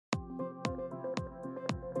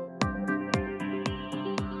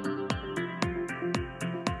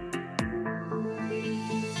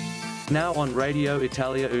Now on Radio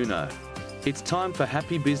Italia Uno. It's time for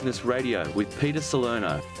Happy Business Radio with Peter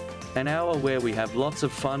Salerno, an hour where we have lots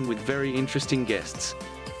of fun with very interesting guests.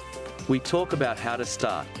 We talk about how to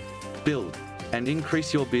start, build, and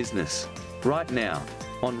increase your business. Right now,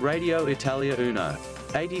 on Radio Italia Uno,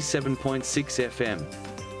 87.6 FM.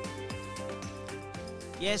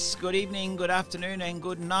 Yes, good evening, good afternoon, and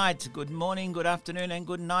good night. Good morning, good afternoon, and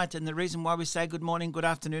good night. And the reason why we say good morning, good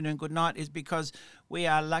afternoon, and good night is because we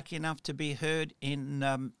are lucky enough to be heard in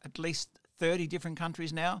at least 30 different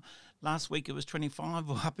countries now. Last week it was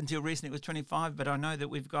 25, or up until recently it was 25, but I know that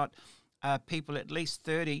we've got people at least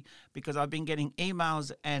 30 because I've been getting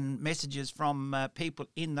emails and messages from people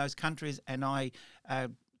in those countries, and I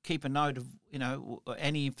keep a note of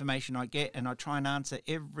any information I get, and I try and answer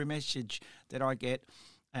every message that I get,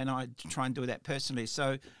 and I try and do that personally.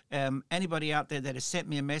 So anybody out there that has sent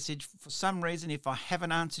me a message, for some reason, if I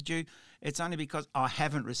haven't answered you, it's only because I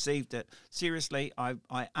haven't received it. Seriously,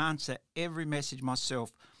 I answer every message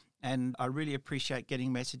myself, and I really appreciate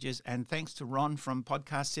getting messages. And thanks to Ron from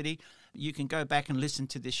Podcast City, you can go back and listen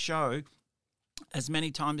to this show as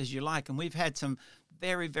many times as you like. And we've had some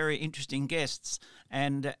very, very interesting guests,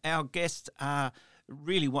 and our guests are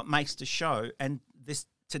really what makes the show. And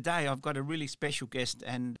today I've got a really special guest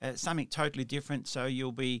and something totally different, so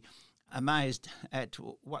you'll be amazed at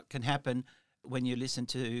what can happen when you listen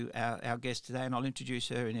to our guest today, and I'll introduce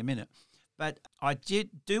her in a minute. But I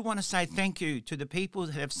do want to say thank you to the people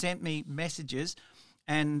that have sent me messages,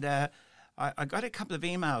 and I got a couple of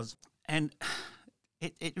emails, and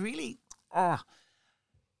it really, I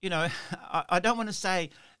don't want to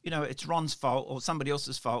say, it's Ron's fault or somebody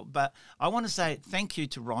else's fault, but I want to say thank you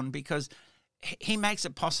to Ron because he makes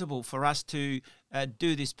it possible for us to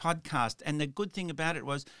do this podcast. And the good thing about it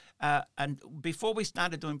was, and before we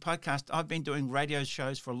started doing podcasts, I've been doing radio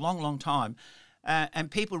shows for a long, long time. And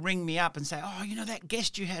people ring me up and say, that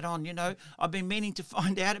guest you had on, I've been meaning to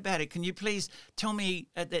find out about it. Can you please tell me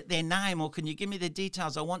their name, or can you give me the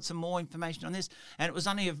details? I want some more information on this. And it was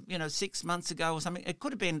only, 6 months ago or something. It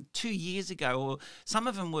could have been 2 years ago, or some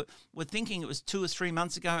of them were thinking it was 2 or 3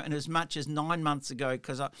 months ago, and as much as 9 months ago,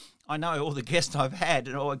 because I know all the guests I've had,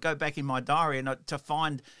 and I go back in my diary and to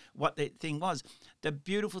find what the thing was. The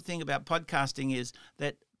beautiful thing about podcasting is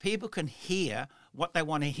that people can hear what they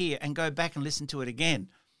want to hear and go back and listen to it again.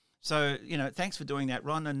 So, thanks for doing that,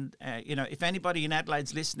 Ron. And, if anybody in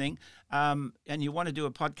Adelaide's listening and you want to do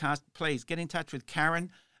a podcast, please get in touch with Karen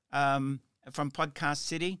from Podcast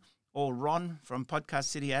City or Ron from Podcast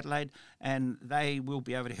City Adelaide, and they will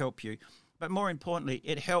be able to help you. But more importantly,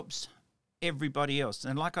 it helps everybody else.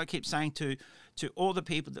 And like I keep saying to all the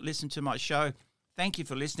people that listen to my show, thank you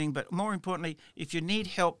for listening. But more importantly, if you need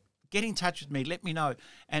help, get in touch with me, let me know.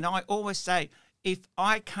 And I always say, if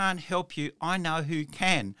I can't help you, I know who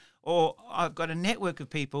can. Or I've got a network of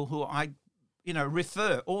people who I,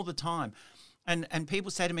 refer all the time. And people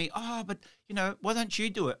say to me, but, why don't you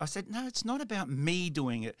do it? I said, no, it's not about me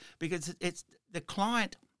doing it, because it's the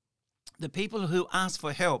client, the people who ask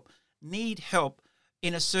for help need help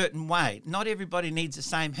in a certain way. Not everybody needs the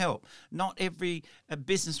same help. Not every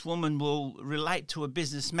businesswoman will relate to a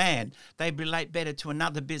businessman. They relate better to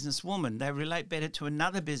another businesswoman. They relate better to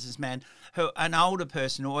another businessman, an older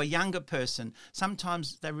person or a younger person.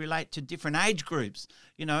 Sometimes they relate to different age groups,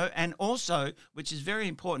 and also, which is very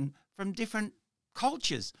important, from different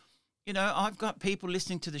cultures. I've got people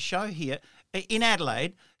listening to the show here in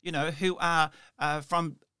Adelaide, who are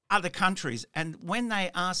from other countries, and when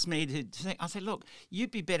they ask me to think, I say, look,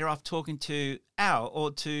 you'd be better off talking to Al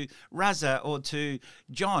or to Raza or to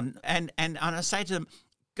John, and I say to them,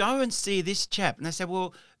 go and see this chap. And they say,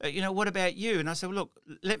 well, what about you? And I say, well, look,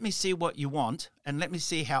 let me see what you want, and let me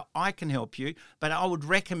see how I can help you, but I would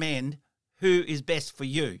recommend who is best for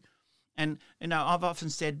you. And, I've often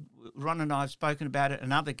said, Ron and I have spoken about it,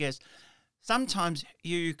 and other guests, sometimes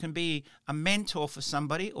you can be a mentor for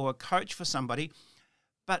somebody or a coach for somebody.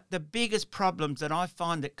 But the biggest problems that I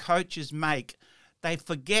find that coaches make, they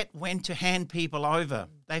forget when to hand people over.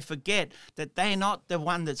 They forget that they're not the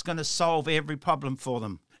one that's going to solve every problem for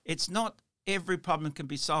them. It's not every problem can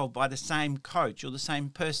be solved by the same coach or the same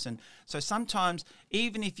person. So sometimes,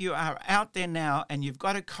 even if you are out there now and you've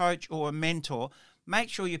got a coach or a mentor, make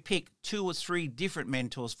sure you pick 2 or 3 different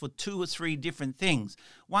mentors for 2 or 3 different things.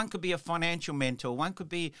 One could be a financial mentor. One could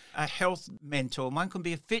be a health mentor. One could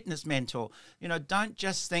be a fitness mentor. Don't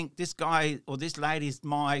just think this guy or this lady is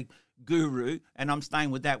my guru and I'm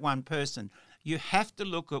staying with that one person. You have to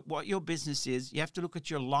look at what your business is. You have to look at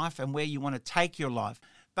your life and where you want to take your life.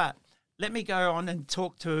 But let me go on and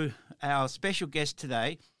talk to our special guest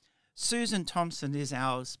today. Susan Thompson is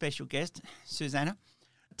our special guest, Susanna.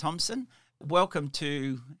 Thompson. Welcome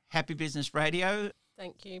to Happy Business Radio.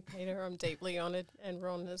 Thank you, Peter. I'm deeply honoured, and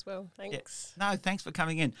Ron as well. Thanks. Yeah. No, thanks for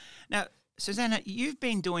coming in. Now, Susanna, you've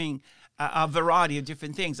been doing a variety of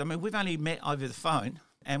different things. I mean, we've only met over the phone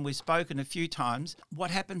and we've spoken a few times. What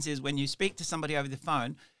happens is when you speak to somebody over the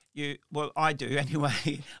phone, I do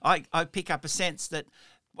anyway, I pick up a sense that,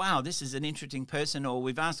 wow, this is an interesting person, or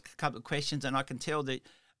we've asked a couple of questions and I can tell that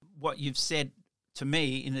what you've said to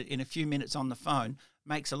me in a few minutes on the phone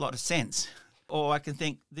makes a lot of sense. Or I can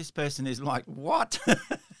think this person is like, what?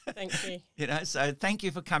 Thank you. So thank you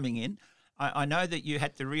for coming in. I know that you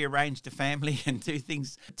had to rearrange the family and do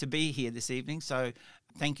things to be here this evening. So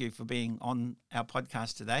thank you for being on our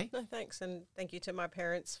podcast today. No, thanks. And thank you to my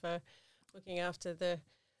parents for looking after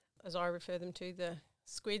as I refer them to, the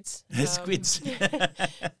squids. The squids.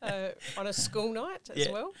 On a school night as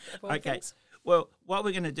well. Okay. Things. Well, what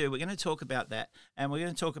we're going to do, we're going to talk about that, and we're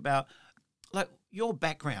going to talk about your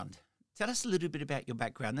background. Tell us a little bit about your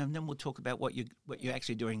background, and then we'll talk about what you're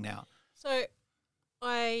actually doing now. So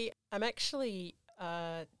I am actually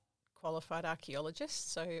a qualified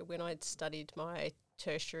archaeologist. So when I'd studied my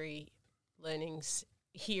tertiary learnings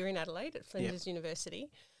here in Adelaide at Flinders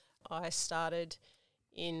University, I started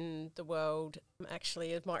in the world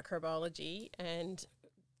actually of microbiology, and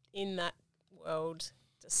in that world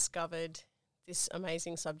discovered this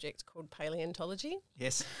amazing subject called paleontology.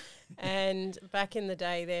 Yes. And back in the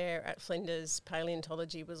day there at Flinders,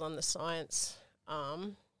 paleontology was on the science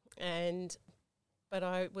arm, but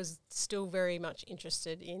I was still very much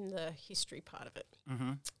interested in the history part of it.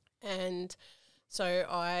 Mm-hmm. And so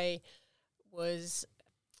I was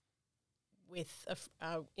with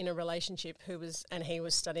in a relationship he was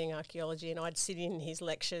studying archaeology, and I'd sit in his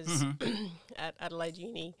lectures at Adelaide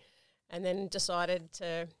Uni, and then decided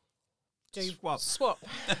to swap.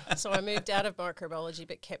 So I moved out of microbiology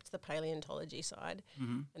but kept the paleontology side,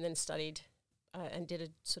 and then studied and did a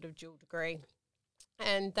sort of dual degree.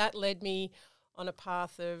 And that led me on a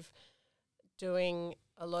path of doing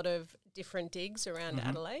a lot of different digs around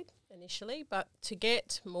Adelaide initially, but to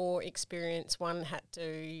get more experience, one had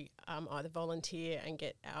to either volunteer and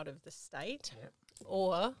get out of the state,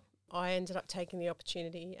 or I ended up taking the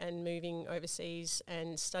opportunity and moving overseas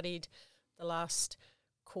and studied the last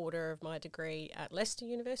quarter of my degree at Leicester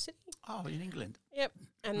University. Oh, in England. Yep.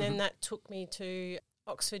 And then that took me to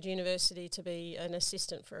Oxford University to be an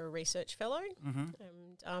assistant for a research fellow.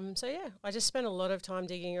 And I just spent a lot of time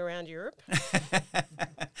digging around Europe.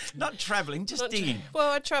 Not travelling, just digging.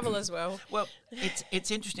 Well, I travel as well. Well, it's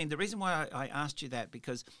interesting. The reason why I asked you that,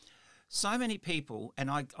 because so many people,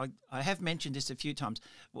 and I have mentioned this a few times,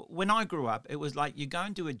 when I grew up, it was like you go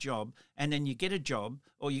and do a job, and then you get a job,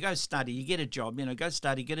 or you go study, you get a job, go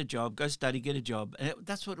study, get a job, go study, get a job. And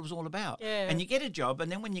that's what it was all about. Yeah. And you get a job,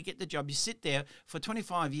 and then when you get the job, you sit there for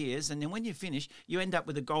 25 years, and then when you finish, you end up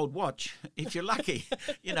with a gold watch, if you're lucky.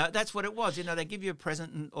 That's what it was. They give you a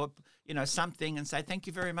present or something and say, thank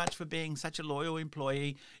you very much for being such a loyal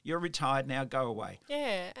employee. You're retired now, go away.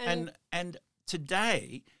 Yeah. And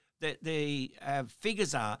today, the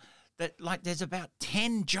figures are that there's about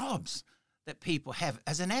 10 jobs that people have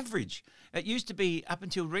as an average. It used to be, up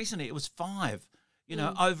until recently, it was 5,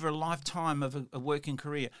 over a lifetime of a working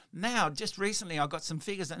career. Now, just recently, I got some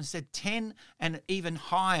figures that said 10 and even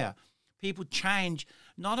higher. People change,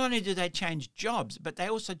 not only do they change jobs, but they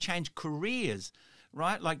also change careers,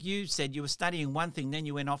 right? Like you said, you were studying one thing, then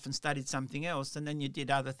you went off and studied something else, and then you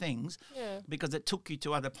did other things because it took you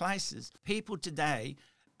to other places. People today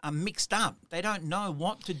are mixed up. They don't know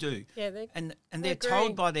what to do. Yeah, and they're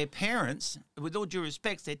told by their parents, with all due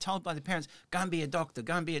respect, they're told by their parents, go and be a doctor,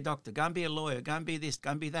 go and be a doctor, go and be a lawyer, go and be this, go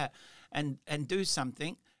and be that, and do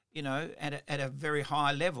something, at a very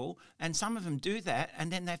high level. And some of them do that,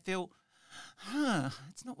 and then they feel,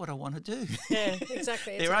 it's not what I want to do. Yeah,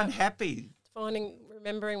 exactly. They're unhappy.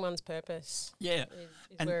 Remembering one's purpose is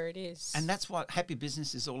where it is. And that's what happy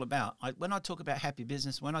business is all about. When I talk about happy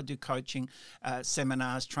business, when I do coaching,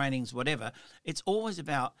 seminars, trainings, whatever, it's always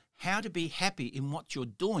about how to be happy in what you're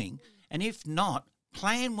doing. And if not,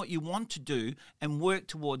 plan what you want to do and work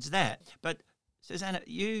towards that. But Susanna,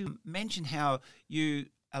 you mentioned how you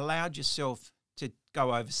allowed yourself to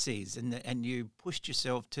go overseas and you pushed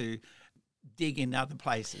yourself to dig in other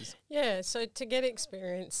places. Yeah, so to get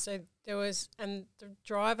experience, so there was, and the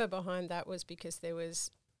driver behind that was because there was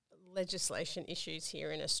legislation issues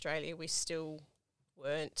here in Australia. We still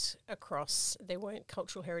there weren't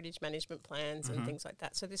cultural heritage management plans and things like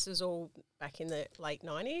that. So this was all back in the late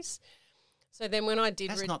 90s. So then when I did...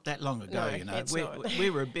 That's not that long ago, No, we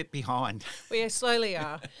were a bit behind. We slowly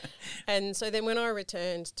are. And so then when I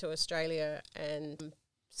returned to Australia and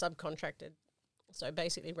subcontracted So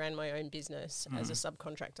basically ran my own business as a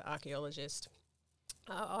subcontractor archaeologist.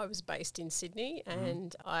 I was based in Sydney,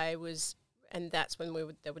 and that's when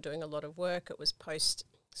they were doing a lot of work. It was post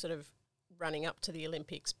sort of running up to the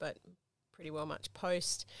Olympics, but pretty well much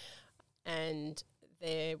post. And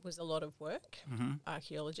there was a lot of work,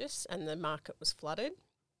 archaeologists, and the market was flooded.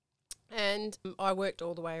 And I worked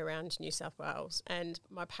all the way around New South Wales, and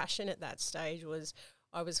my passion at that stage was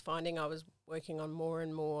I was finding I was working on more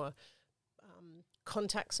and more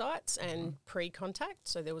contact sites and pre-contact,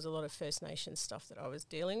 so there was a lot of First Nations stuff that I was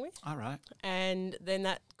dealing with. All right. And then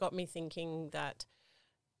that got me thinking that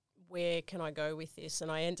where can I go with this?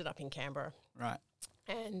 And I ended up in Canberra. Right.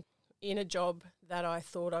 And in a job that I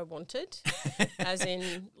thought I wanted, as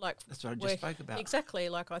in like that's what I just spoke about. Exactly,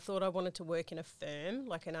 like I thought I wanted to work in a firm,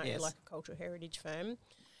 like like a cultural heritage firm,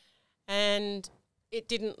 and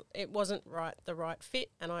it wasn't the right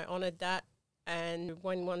fit, and I honoured that. And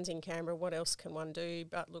when one's in Canberra, what else can one do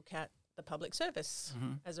but look at the public service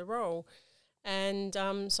as a role? And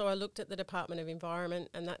so I looked at the Department of Environment,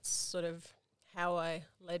 and that's sort of how I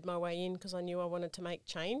led my way in, because I knew I wanted to make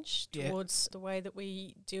change towards the way that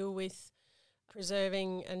we deal with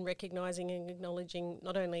preserving and recognising and acknowledging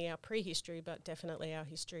not only our prehistory but definitely our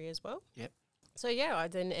history as well. Yep. So I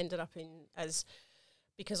then ended up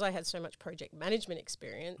because I had so much project management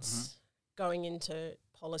experience, going into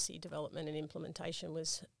policy development and implementation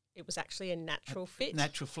it was actually a natural fit.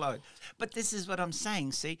 Natural flow. But this is what I'm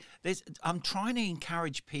saying, see, I'm trying to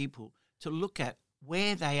encourage people to look at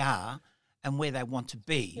where they are and where they want to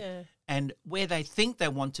be. Yeah. And where they think they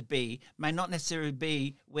want to be may not necessarily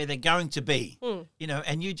be where they're going to be. You know,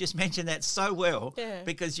 and you just mentioned that so well,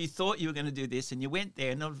 because you thought you were going to do this and you went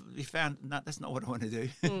there and you found, no, that's not what I want to do.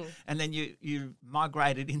 And then you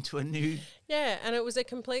migrated into a new... Yeah, and it was a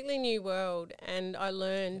completely new world, and I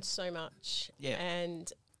learned so much. Yeah.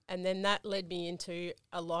 And then that led me into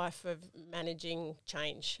a life of managing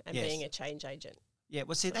change and being a change agent. Yeah,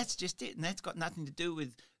 well, see, that's just it, and that's got nothing to do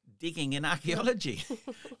with digging in archaeology.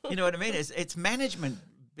 You know what I mean? It's management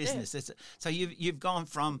business. Yeah. So you've gone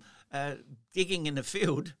from digging in the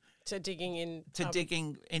field to digging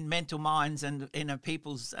in mental minds and in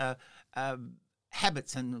people's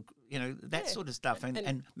habits and that sort of stuff,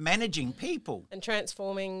 and managing people and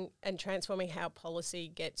transforming how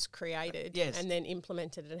policy gets created and then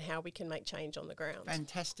implemented, and how we can make change on the ground.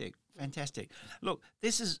 Fantastic. Look,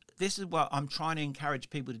 this is what I'm trying to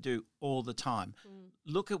encourage people to do all the time.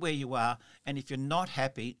 Look at where you are, and if you're not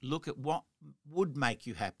happy, look at what would make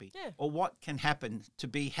you happy, or what can happen to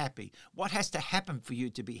be happy. What has to happen for you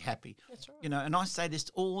to be happy? That's right. And I say this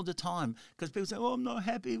all the time because people say, "Oh, I'm not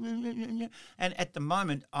happy," and at the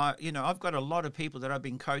moment, I've got a lot of people that I've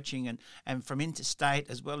been coaching and from interstate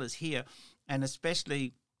as well as here, and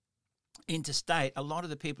especially interstate, a lot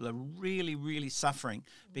of the people are really, really suffering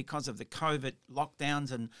because of the COVID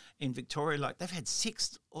lockdowns, and in Victoria, like they've had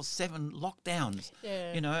 6 or 7 lockdowns,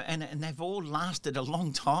 and they've all lasted a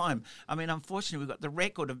long time. I mean, unfortunately, we've got the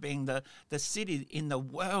record of being the city in the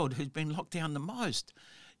world who's been locked down the most.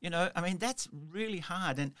 I mean, that's really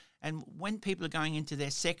hard. And when people are going into their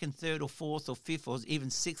 2nd, 3rd or 4th or 5th or even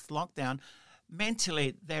 6th lockdown,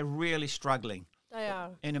 mentally, they're really struggling. They are.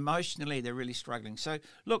 And emotionally, they're really struggling. So,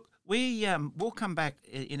 look, we'll come back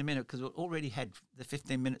in a minute because we've already had the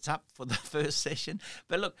 15 minutes up for the first session.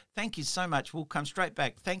 But look, thank you so much. We'll come straight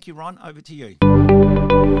back. Thank you, Ron. Over to you.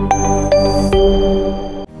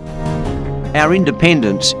 Our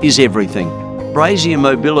independence is everything. Brazier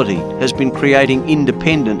Mobility has been creating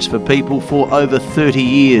independence for people for over 30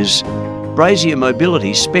 years. Brazier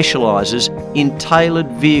Mobility specialises in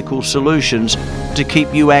tailored vehicle solutions to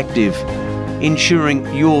keep you active, ensuring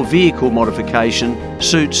your vehicle modification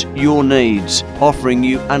suits your needs, offering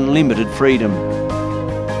you unlimited freedom.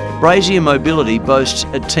 Brazier Mobility boasts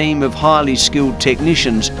a team of highly skilled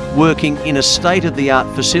technicians working in a state-of-the-art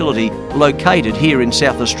facility located here in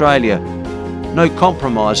South Australia. No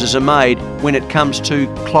compromises are made when it comes to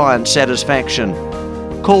client satisfaction.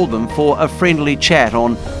 Call them for a friendly chat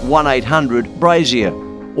on 1800-BRAZIER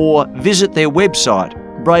or visit their website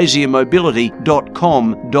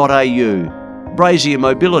braziermobility.com.au. Brazier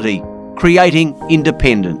Mobility, creating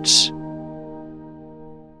independence.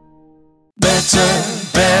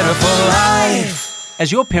 Better for life.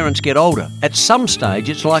 As your parents get older, at some stage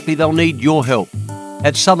it's likely they'll need your help.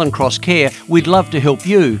 At Southern Cross Care, we'd love to help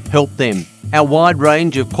you help them. Our wide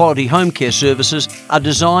range of quality home care services are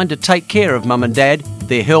designed to take care of mum and dad,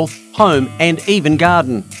 their health, home and even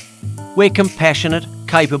garden. We're compassionate,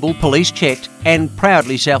 capable, police-checked and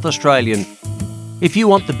proudly South Australian. If you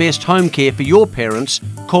want the best home care for your parents,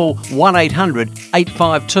 call 1800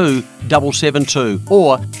 852 772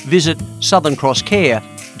 or visit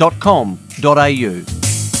southerncrosscare.com.au.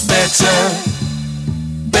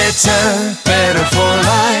 Better for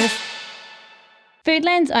life.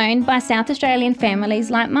 Foodland's owned by South Australian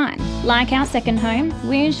families like mine. Like our second home,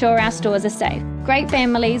 we ensure our stores are safe. Great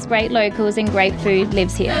families, great locals and great food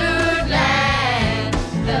lives here. Foodland,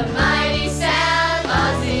 the mighty South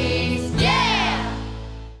Aussies, yeah!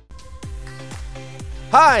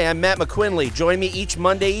 Hi, I'm Matt McQuinley. Join me each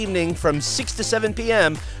Monday evening from 6 to 7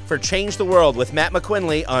 p.m. for Change the World with Matt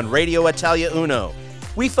McQuinley on Radio Italia Uno.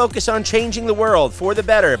 We focus on changing the world for the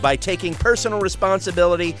better by taking personal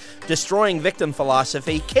responsibility, destroying victim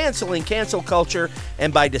philosophy, canceling cancel culture,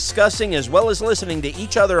 and by discussing as well as listening to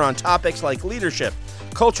each other on topics like leadership,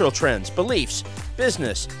 cultural trends, beliefs,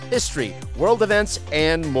 business, history, world events,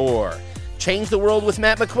 and more. Change the World with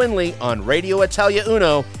Matt McQuinley on Radio Italia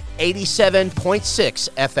Uno, 87.6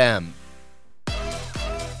 FM.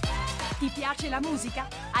 Ti piace la musica?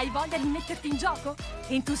 Hai voglia di metterti in gioco?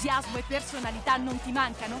 Entusiasmo e personalità non ti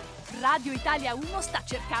mancano? Radio Italia 1 sta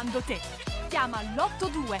cercando te. Chiama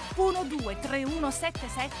l'82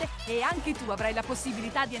 123177 e anche tu avrai la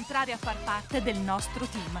possibilità di entrare a far parte del nostro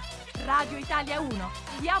team. Radio Italia 1,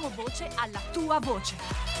 diamo voce alla tua voce.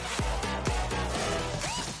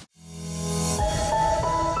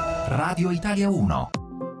 Radio Italia 1.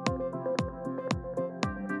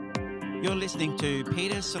 You're listening to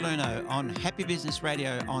Peter Salerno on Happy Business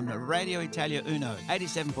Radio on Radio Italia Uno,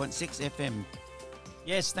 87.6 FM.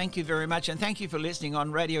 Yes, thank you very much. And thank you for listening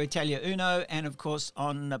on Radio Italia Uno and, of course,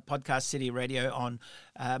 on Podcast City Radio on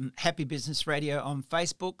Happy Business Radio on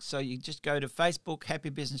Facebook. So you just go to Facebook,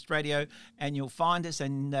 Happy Business Radio, and you'll find us.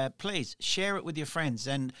 And please share it with your friends.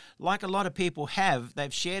 And like a lot of people have,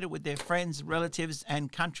 they've shared it with their friends, relatives,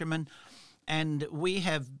 and countrymen. And we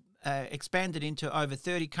have expanded into over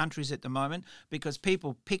 30 countries at the moment because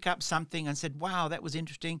people pick up something and said, wow, that was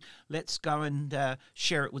interesting. Let's go and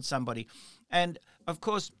share it with somebody. And, of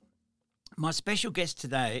course, my special guest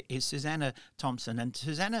today is Susanna Thompson. And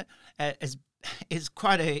Susanna is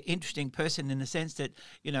quite an interesting person in the sense that,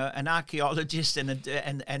 you know, an archaeologist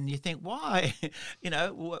and you think, why? You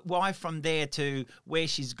know, why from there to where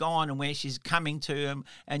she's gone and where she's coming to,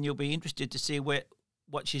 and you'll be interested to see what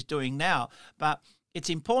she's doing now. But it's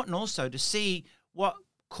important also to see what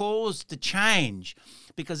caused the change,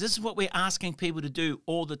 because this is what we're asking people to do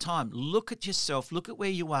all the time. Look at yourself, look at where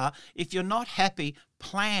you are. If you're not happy,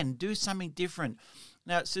 plan, do something different.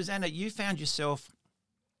 Now, Susanna, you found yourself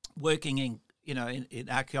working in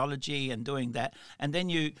archaeology and doing that, and then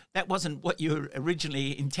that wasn't what you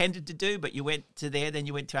originally intended to do, but you went to there, then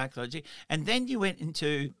you went to archaeology, and then you went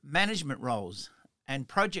into management roles and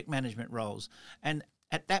project management roles. And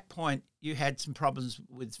at that point, you had some problems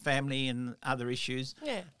with family and other issues.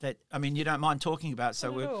 Yeah. That, I mean, you don't mind talking about.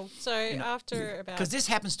 So Not at all. So after about... Because this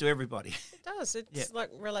happens to everybody. It does. It's like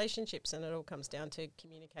relationships, and it all comes down to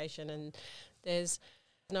communication. And there's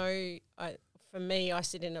no... for me, I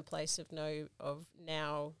sit in a place of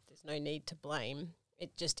now there's no need to blame.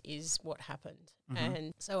 It just is what happened. Mm-hmm.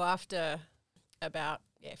 And so after about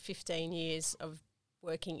 15 years of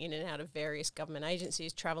working in and out of various government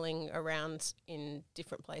agencies, travelling around in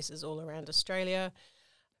different places all around Australia,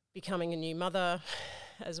 becoming a new mother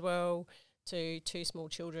as well to two small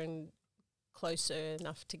children closer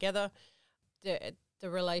enough together, the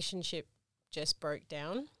relationship just broke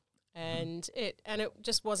down, and it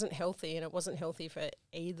just wasn't healthy, and it wasn't healthy for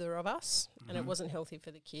either of us, and it wasn't healthy for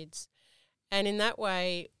the kids. And in that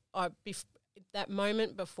way, that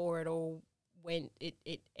moment before it all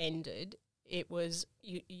it ended, it was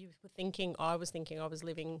you were thinking, I was thinking I was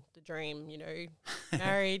living the dream, you know,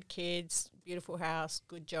 married, kids, beautiful house,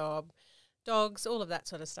 good job, dogs, all of that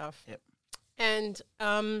sort of stuff. Yep.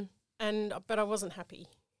 But I wasn't happy.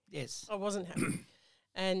 Yes. I wasn't happy.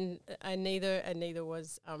 and neither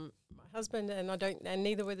was my husband, and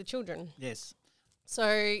neither were the children. Yes.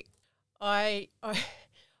 So I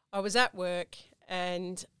was at work,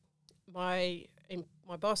 and my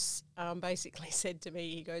boss basically said to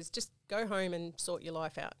me, he goes, just go home and sort your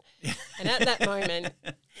life out. And at that moment,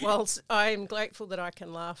 whilst I'm grateful that I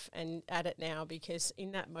can laugh at it now, because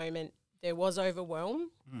in that moment there was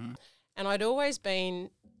overwhelm. Mm-hmm. And I'd always been,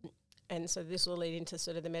 and so this will lead into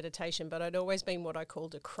sort of the meditation, but I'd always been what I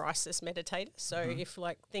called a crisis meditator. So if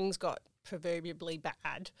like things got proverbially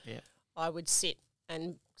bad, I would sit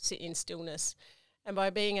in stillness. And by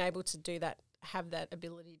being able to do that, have that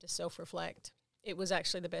ability to self-reflect, it was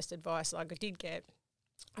actually the best advice I did get.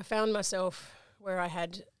 I found myself where I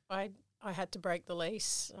I had to break the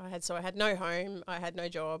lease. I had no home, I had no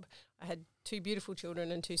job, I had 2 beautiful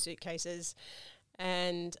children and 2 suitcases,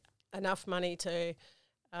 and enough money to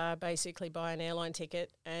basically buy an airline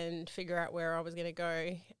ticket and figure out where I was going to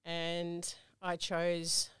go. And I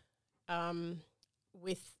chose,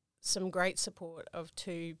 with some great support of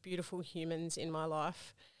 2 beautiful humans in my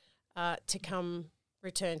life, to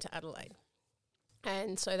return to Adelaide.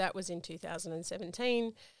 And so that was in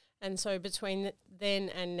 2017. And so between then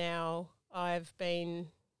and now, I've been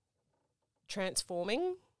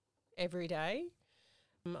transforming every day.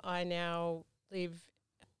 I now live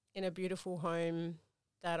in a beautiful home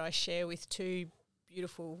that I share with 2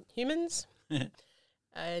 beautiful humans.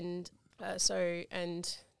 And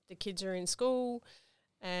the kids are in school,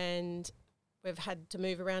 and we've had to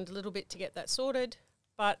move around a little bit to get that sorted.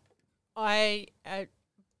 But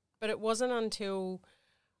it wasn't until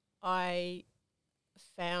I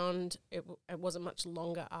found it wasn't much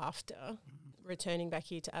longer after returning back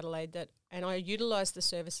here to Adelaide and I utilised the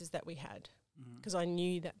services that we had because I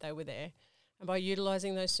knew that they were there. And by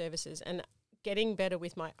utilising those services and getting better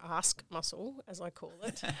with my ask muscle, as I call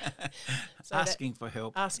it. Asking for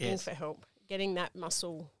help. For help. Getting that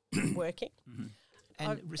muscle working.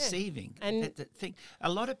 And receiving. Yeah. And the thing.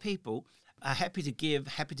 A lot of people are happy to give,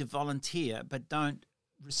 happy to volunteer, but don't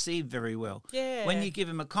receive very well. Yeah. When you give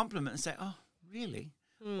them a compliment and say, oh, really?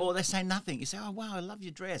 Or they say nothing. You say, oh, wow, I love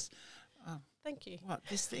your dress. Thank you. What,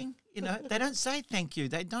 this thing? They don't say thank you.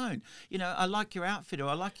 They don't. I like your outfit, or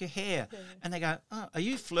I like your hair. Yeah. And they go, oh, are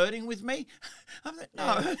you flirting with me? I'm like,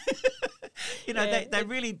 no. They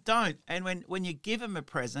really don't. And when you give them a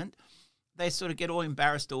present, they sort of get all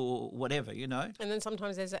embarrassed or whatever, And then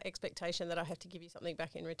sometimes there's that expectation that I have to give you something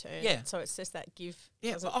back in return. Yeah. So it's just that give.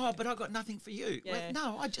 Yeah. But I got nothing for you. Yeah. Like,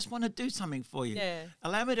 no, I just want to do something for you. Yeah.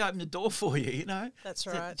 Allow me to open the door for you, That's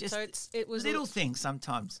right. So it was little things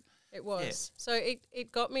sometimes. It was. Yeah. So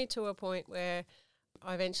it got me to a point where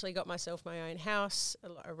I eventually got myself my own house,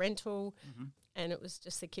 a rental, and it was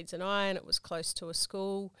just the kids and I, and it was close to a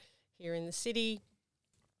school here in the city.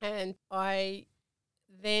 And I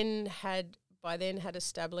by then had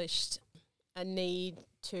established a need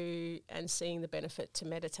to and seeing the benefit to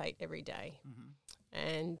meditate every day.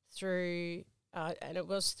 And through and it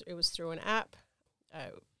was through an app,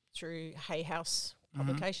 through Hay House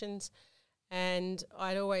Publications. And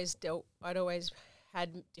I'd always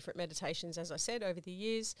had different meditations, as I said, over the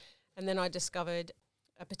years. And then I discovered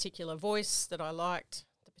a particular voice that I liked,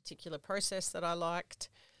 the particular process that I liked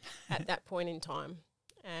at that point in time.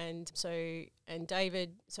 And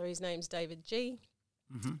David, so his name's David G,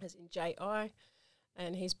 as in J-I,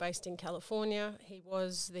 and he's based in California. He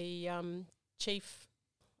was the chief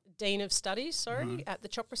dean of studies, at the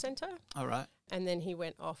Chopra Center. All right. And then he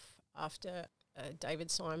went off after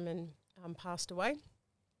David Simon passed away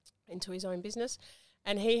into his own business.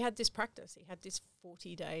 And he had this practice. He had this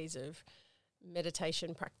 40 days of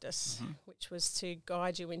meditation practice, which was to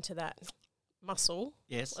guide you into that muscle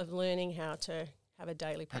of learning how to have a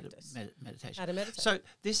daily practice. Meditation. How to meditate. So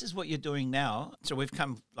this is what you're doing now. So we've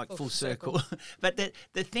come full circle. But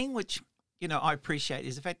the thing which, I appreciate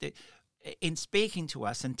is the fact that in speaking to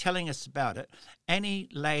us and telling us about it, any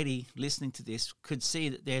lady listening to this could see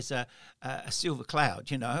that there's a silver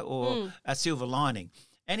cloud, or a silver lining.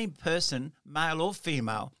 Any person, male or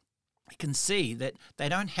female, can see that they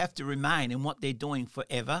don't have to remain in what they're doing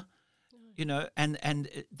forever, and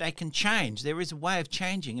they can change. There is a way of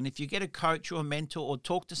changing. And if you get a coach or a mentor or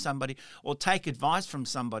talk to somebody or take advice from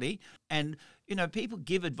somebody, and, people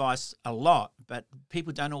give advice a lot, but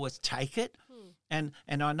people don't always take it. And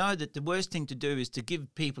I know that the worst thing to do is to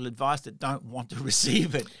give people advice that don't want to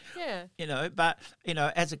receive it. Yeah. But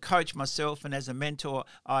as a coach myself and as a mentor,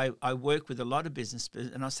 I work with a lot of business,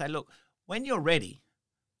 and I say, look, when you're ready,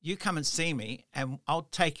 you come and see me and I'll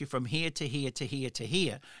take you from here to here to here to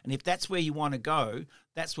here. And if that's where you want to go,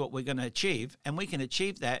 that's what we're going to achieve. And we can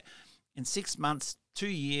achieve that in 6 months, 2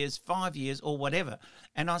 years, 5 years, or whatever.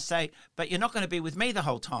 And I say, but you're not going to be with me the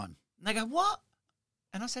whole time. And they go, what?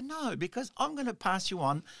 And I said, no, because I'm going to pass you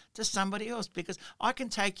on to somebody else, because I can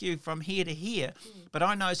take you from here to here, but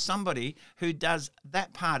I know somebody who does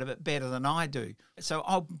that part of it better than I do. So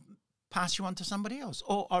I'll pass you on to somebody else,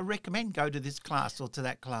 or I recommend go to this class or to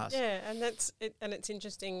that class. Yeah, and that's it. And it's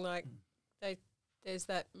interesting, there's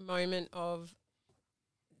that moment of,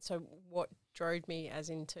 so what drove me as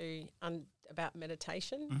into about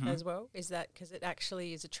meditation as well is that because it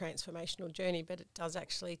actually is a transformational journey, but it does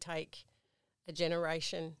actually take a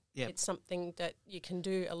generation. Yep. It's something that you can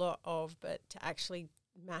do a lot of, but to actually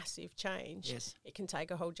massive change, it can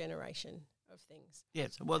take a whole generation of things.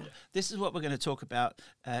 Yes. Well, this is what we're going to talk about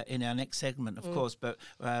in our next segment, of course. But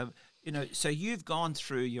So you've gone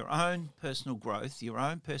through your own personal growth, your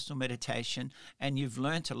own personal meditation, and you've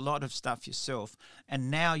learnt a lot of stuff yourself. And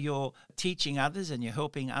now you're teaching others and you're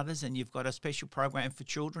helping others, and you've got a special program for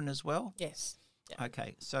children as well? Yes. Yeah.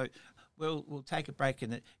 Okay, so we'll take a break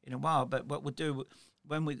in a while, but what we'll do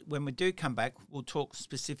when we do come back, we'll talk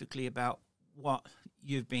specifically about what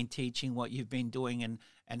you've been teaching, what you've been doing,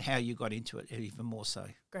 and how you got into it even more so.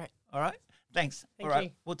 Great. All right? Thanks. Thank All right,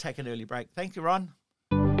 you. we'll take an early break. Thank you, Ron.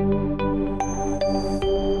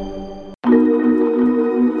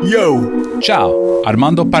 Yo! Ciao,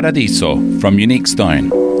 Armando Paradiso from Unique Stone,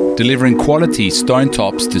 delivering quality stone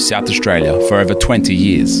tops to South Australia for over 20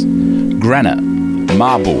 years. Granite,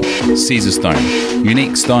 marble, Caesar stone,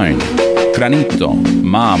 Unique Stone, granito,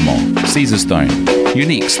 marmo, Caesar stone,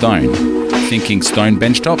 Unique Stone. Thinking stone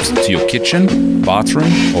benchtops to your kitchen,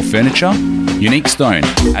 bathroom or furniture? Unique Stone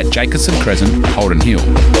at Jacobson Crescent, Holden Hill.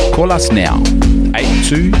 Call us now,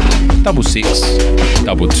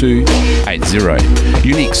 8266-2280.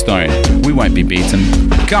 Unique Stone, we won't be beaten.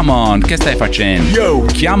 Come on, che stai facendo? Yo!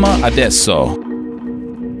 Chiama adesso.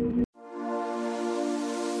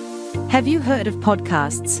 Have you heard of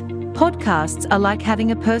podcasts? Podcasts are like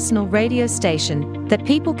having a personal radio station that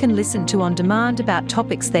people can listen to on demand about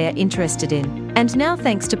topics they are interested in. And now,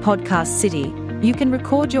 thanks to Podcast City, you can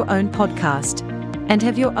record your own podcast and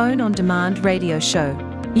have your own on-demand radio show.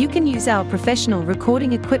 You can use our professional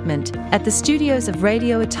recording equipment at the studios of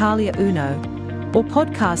Radio Italia Uno, or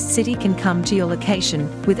Podcast City can come to your location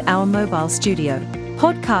with our mobile studio.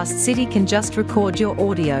 Podcast City can just record your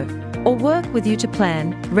audio or work with you to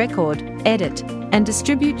plan, record, edit, and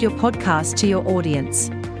distribute your podcast to your audience.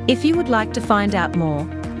 If you would like to find out more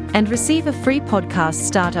and receive a free podcast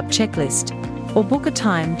startup checklist or book a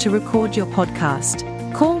time to record your podcast,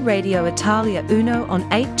 call Radio Italia Uno on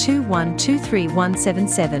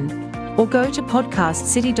 821-23177 or go to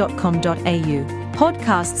podcastcity.com.au.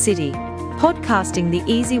 Podcast City. Podcasting the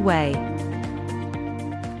easy way.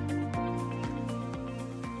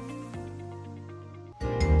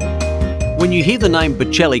 When you hear the name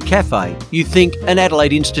Bocelli Cafe, you think an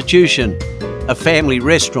Adelaide institution, a family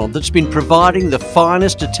restaurant that's been providing the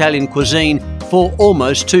finest Italian cuisine for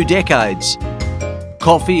almost 2 decades.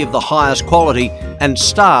 Coffee of the highest quality and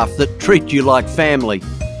staff that treat you like family.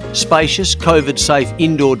 Spacious, COVID-safe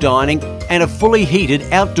indoor dining and a fully heated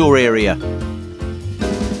outdoor area.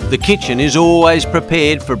 The kitchen is always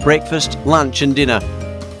prepared for breakfast, lunch and dinner.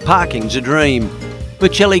 Parking's a dream.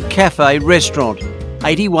 Bocelli Cafe Restaurant,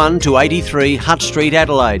 81 to 83 Hutt Street,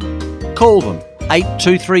 Adelaide. Call them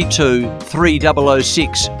 8232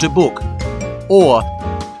 3006 to book, or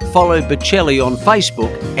follow Bocelli on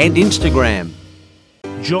Facebook and Instagram.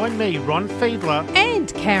 Join me, Ron Fiedler,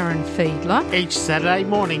 and Karen Fiedler, each Saturday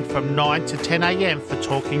morning from 9 to 10 a.m. for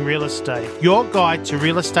Talking Real Estate, your guide to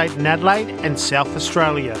real estate in Adelaide and South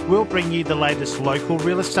Australia. We'll bring you the latest local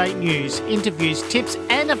real estate news, interviews, tips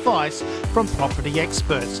and advice from property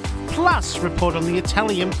experts, plus report on the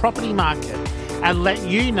Italian property market and let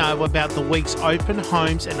you know about the week's open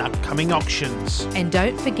homes and upcoming auctions. And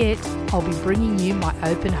don't forget, I'll be bringing you my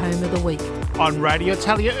open home of the week. On Radio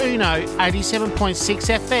Italia Uno, 87.6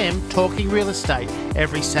 FM, Talking Real Estate,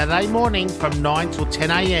 every Saturday morning from 9 till 10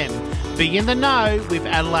 a.m. Be in the know with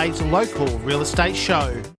Adelaide's local real estate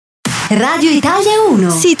show. Radio Italia 1,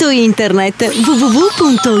 sito internet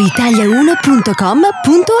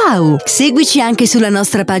www.italia1.com.au. Seguici anche sulla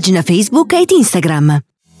nostra pagina Facebook ed Instagram.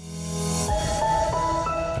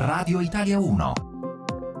 Radio Italia 1.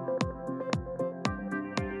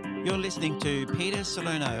 You're listening to Peter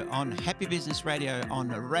Salerno on Happy Business Radio on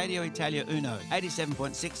Radio Italia Uno,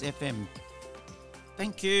 87.6 FM.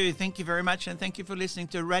 Thank you very much, and thank you for listening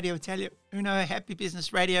to Radio Italia Uno, Happy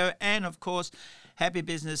Business Radio, and of course, Happy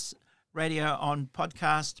Business Radio on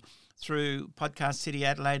podcast through Podcast City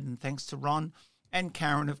Adelaide, and thanks to Ron and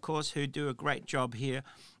Karen, of course, who do a great job here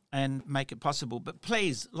and make it possible. But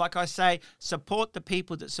please, like I say, support the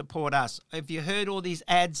people that support us. If you heard all these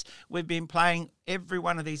ads we've been playing, every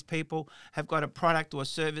one of these people have got a product or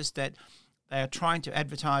service that they are trying to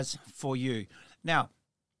advertise for you. Now,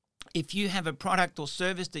 if you have a product or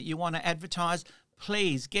service that you want to advertise,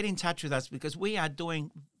 please get in touch with us, because we are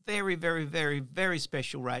doing very, very, very, very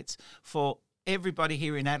special rates for everybody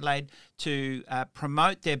here in Adelaide to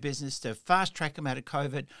promote their business, to fast track them out of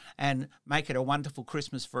COVID and make it a wonderful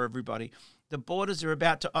Christmas for everybody. The borders are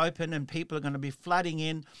about to open and people are going to be flooding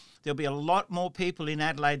in. There'll be a lot more people in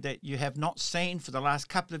Adelaide that you have not seen for the last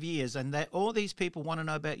couple of years, and all these people want to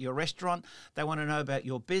know about your restaurant, they want to know about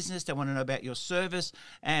your business, they want to know about your service,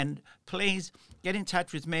 and please get in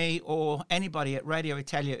touch with me or anybody at Radio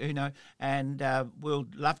Italia Uno, and we'll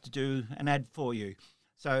love to do an ad for you.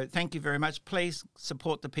 So thank you very much. Please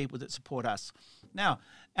support the people that support us. Now,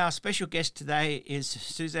 our special guest today is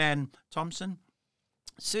Suzanne Thompson.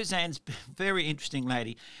 Suzanne's a very interesting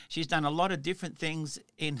lady. She's done a lot of different things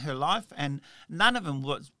in her life, and none of them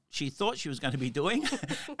was she thought she was going to be doing.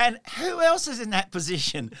 And who else is in that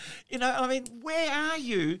position? You know, I mean, where are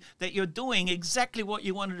you that you're doing exactly what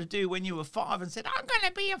you wanted to do when you were 5 and said, I'm going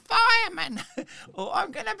to be a fireman or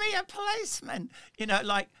I'm going to be a policeman? You know,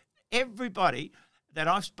 like everybody that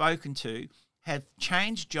I've spoken to have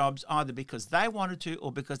changed jobs either because they wanted to or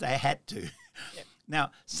because they had to. Yep.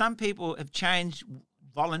 Now, some people have changed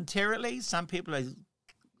voluntarily. Some people are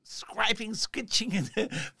scraping, skitching and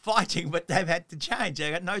fighting, but they've had to change.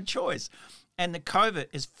 They've got no choice. And the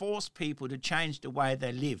COVID has forced people to change the way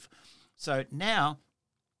they live. So now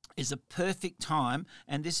is a perfect time,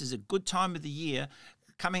 and this is a good time of the year,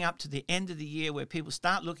 coming up to the end of the year where people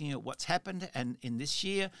start looking at what's happened and in this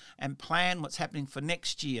year and plan what's happening for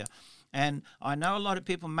next year. And I know a lot of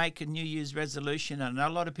people make a New Year's resolution, and I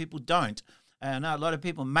know a lot of people don't. I know a lot of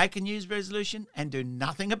people make a New Year's resolution and do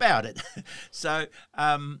nothing about it. So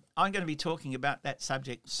I'm going to be talking about that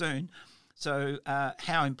subject soon. So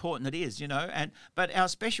how important it is, you know. But our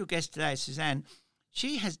special guest today, Suzanne,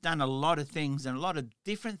 she has done a lot of things and a lot of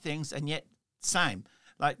different things, and yet same.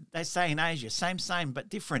 Like they say in Asia, same, but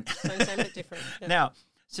different. Same, but different. Yeah. Now,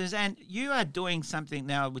 Suzanne, you are doing something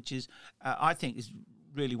now which is, I think, is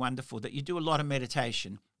really wonderful, that you do a lot of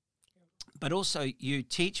meditation. But also you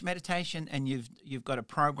teach meditation, and you've got a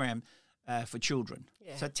program for children.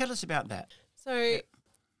 Yeah. So tell us about that. So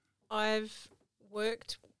I've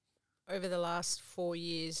worked over the last 4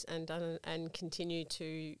 years and continue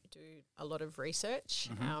to do a lot of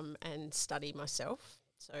research and study myself.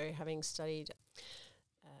 So having studied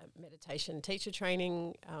meditation teacher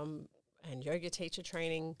training and yoga teacher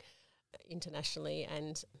training internationally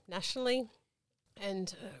and nationally.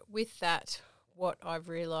 And with that, what I've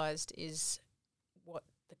realised is what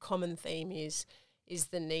the common theme is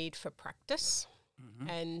the need for practice.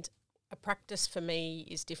 And a practice for me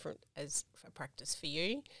is different as a practice for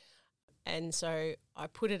you. And so I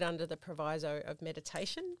put it under the proviso of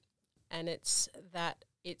meditation, and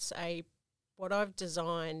what I've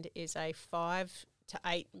designed is a 5 to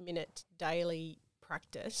 8 minute daily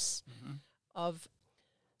practice of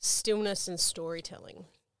stillness and storytelling.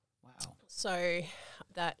 Wow. So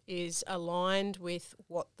that is aligned with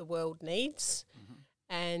what the world needs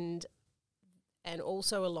and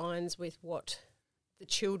also aligns with what the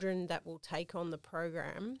children that will take on the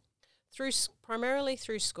program primarily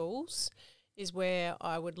through schools is where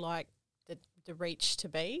I would like the reach to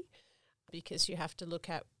be, because you have to look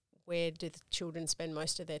at where do the children spend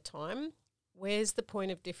most of their time. Where's the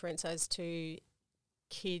point of difference as to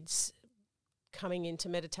kids coming into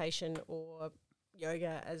meditation or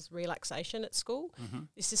yoga as relaxation at school?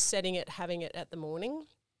 This is having it at the morning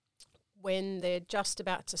when they're just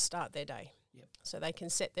about to start their day. Yep. So they can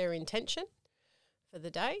set their intention for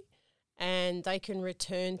the day, and they can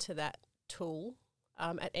return to that tool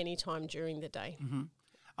at any time during the day.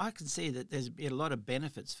 I can see that there's a lot of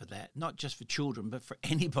benefits for that, not just for children, but for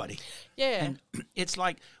anybody. Yeah. And it's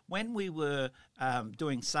like when we were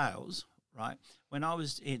doing sales, right, when I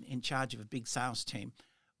was in charge of a big sales team,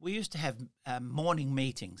 we used to have morning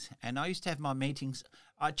meetings, and I used to have my meetings.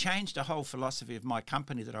 I changed the whole philosophy of my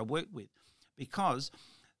company that I worked with, because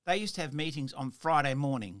they used to have meetings on Friday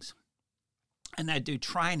mornings, and they'd do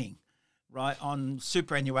training, right, on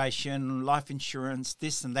superannuation, life insurance,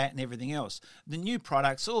 this and that and everything else, the new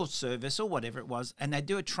products or service or whatever it was, and they'd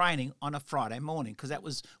do a training on a Friday morning, because that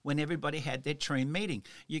was when everybody had their team meeting.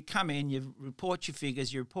 You come in, you report your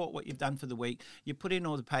figures, you report what you've done for the week, you put in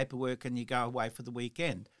all the paperwork, and you go away for the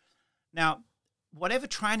weekend. Now, whatever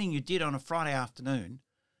training you did on a Friday afternoon,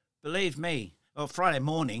 believe me, or Friday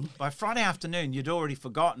morning, by Friday afternoon you'd already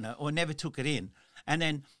forgotten it or never took it in. And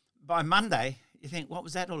then by Monday, you think, what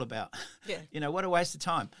was that all about? Yeah. You know, what a waste of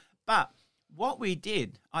time. But what we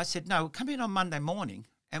did, I said, no, come in on Monday morning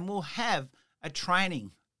and we'll have a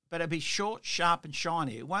training, but it'll be short, sharp and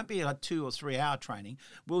shiny. It won't be a 2 or 3 hour training.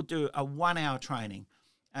 We'll do a 1 hour training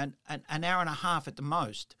and an hour and a half at the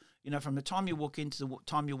most. You know, from the time you walk in to the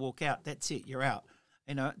time you walk out, that's it, you're out.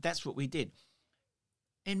 You know, that's what we did.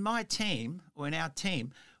 In my team, or in our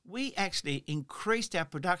team, we actually increased our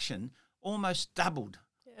production, almost doubled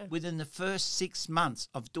within the first 6 months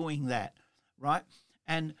of doing that, right?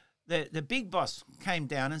 And the big boss came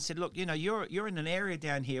down and said, look, you know, you're in an area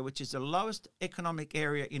down here which is the lowest economic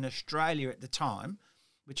area in Australia at the time,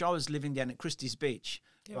 which I was living down at Christie's Beach,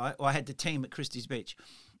 right? Or I had the team at Christie's Beach.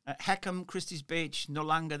 Hackham, Christie's Beach,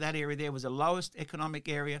 Noarlunga, that area there was the lowest economic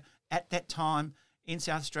area at that time in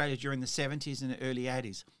South Australia during the 70s and the early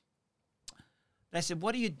 80s. They said,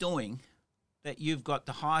 what are you doing that you've got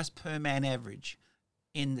the highest per man average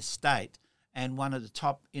in the state and one of the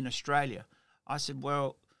top in Australia? I said,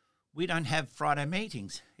 well, we don't have Friday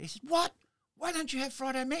meetings. He said, what? Why don't you have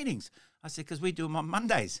Friday meetings? I said, because we do them on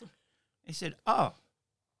Mondays. He said, oh,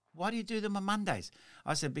 why do you do them on Mondays?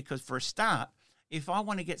 I said, because for a start, if I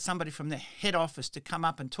want to get somebody from the head office to come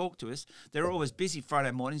up and talk to us, they're always busy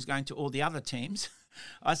Friday mornings going to all the other teams.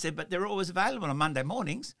 I said, but they're always available on Monday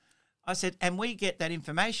mornings. I said, and we get that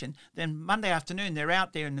information. Then Monday afternoon, they're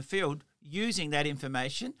out there in the field using that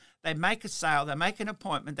information. They make a sale, they make an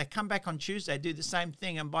appointment, they come back on Tuesday, do the same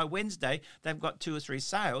thing, and by Wednesday, they've got 2 or 3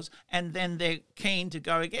 sales, and then they're keen to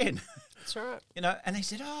go again. That's right. And they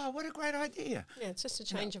said, oh, what a great idea. Yeah, it's just a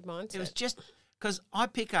change of mindset. It was just... Because I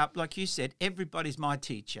pick up, like you said, everybody's my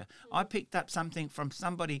teacher. I picked up something from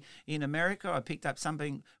somebody in America. I picked up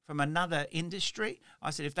something from another industry. I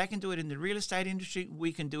said, if they can do it in the real estate industry,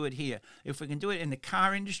 we can do it here. If we can do it in the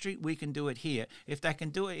car industry, we can do it here. If they can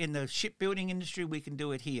do it in the shipbuilding industry, we can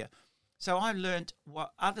do it here. So I learned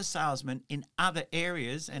what other salesmen in other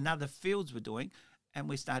areas and other fields were doing, and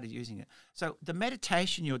we started using it. So the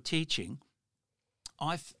meditation you're teaching,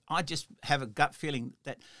 I just have a gut feeling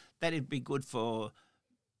that it'd be good for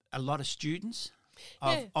a lot of students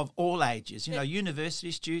of all ages,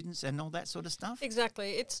 university students and all that sort of stuff.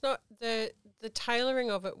 Exactly. It's not the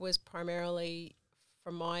tailoring of it was primarily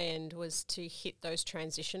from my end was to hit those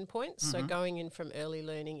transition points. Mm-hmm. So going in from early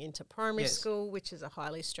learning into primary school, which is a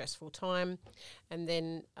highly stressful time, and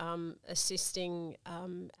then assisting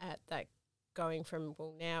at that going from,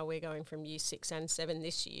 now we're going from year 6 and 7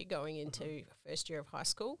 this year, going into first year of high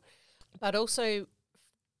school, but also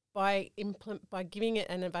by giving it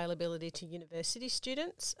an availability to university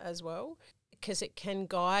students as well, because it can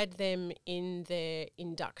guide them in their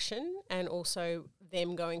induction and also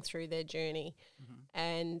them going through their journey. Mm-hmm.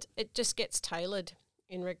 And it just gets tailored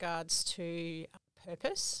in regards to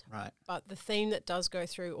purpose. Right. But the theme that does go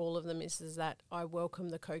through all of them is that I welcome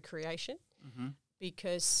the co-creation. Mm-hmm.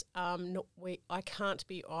 Because I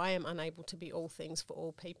am unable to be all things for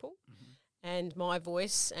all people. Mm-hmm. And my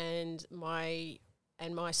voice and my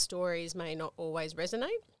stories may not always resonate.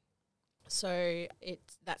 So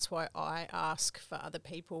that's why I ask for other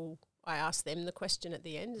people. I ask them the question at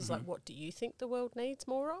the end is like, what do you think the world needs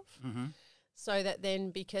more of? Mm-hmm. So that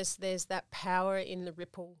then, because there's that power in the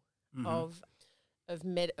ripple of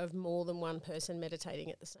more than one person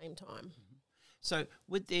meditating at the same time. Mm-hmm. So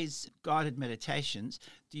with these guided meditations,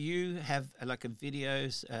 do you have like a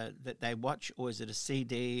videos that they watch, or is it a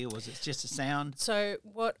CD, or is it just a sound? So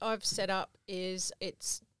what I've set up is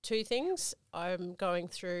it's 2 things. I'm going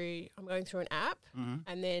through an app,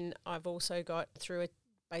 and then I've also got through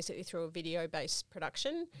a video-based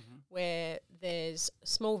production where there's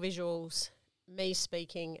small visuals, me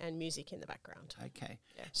speaking, and music in the background. Okay.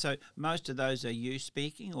 Yeah. So most of those are you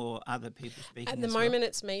speaking or other people speaking? At the moment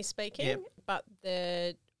it's me speaking, but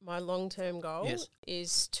my long-term goal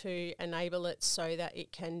is to enable it so that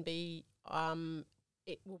it can be,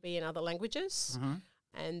 it will be in other languages,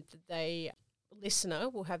 and the listener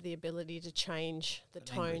will have the ability to change the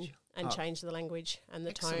tone language. And change the language and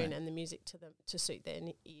the tone and the music to suit their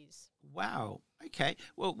ears. Wow. Okay.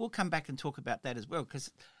 Well, we'll come back and talk about that as well, because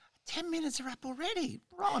 10 minutes are up already.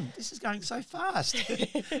 Ron, this is going so fast.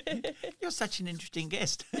 You're such an interesting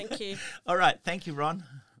guest. Thank you. All right. Thank you, Ron.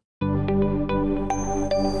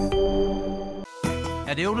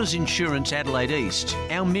 At Elders Insurance Adelaide East,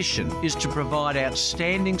 our mission is to provide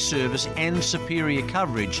outstanding service and superior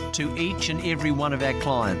coverage to each and every one of our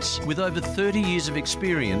clients. With over 30 years of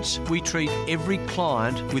experience, we treat every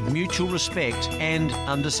client with mutual respect and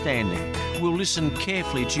understanding. We'll listen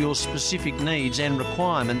carefully to your specific needs and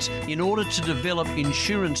requirements in order to develop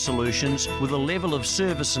insurance solutions with a level of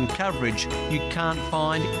service and coverage you can't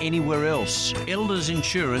find anywhere else. Elders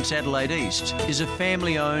Insurance Adelaide East is a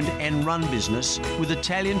family-owned and run business with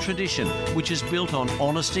Italian tradition, which is built on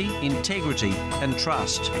honesty, integrity and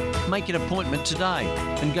trust. Make an appointment today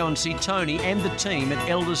and go and see Tony and the team at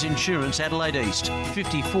Elders Insurance Adelaide East,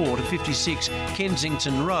 54 to 56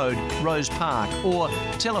 Kensington Road, Rose Park, or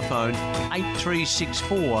telephone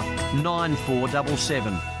 8364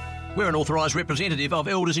 9477. We're an authorised representative of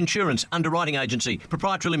Elders Insurance Underwriting Agency,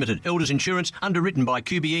 Proprietary Limited, Elders Insurance, underwritten by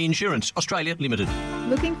QBE Insurance, Australia Limited.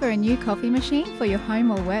 Looking for a new coffee machine for your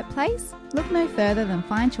home or workplace? Look no further than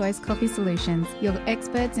Fine Choice Coffee Solutions, your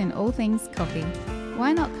experts in all things coffee.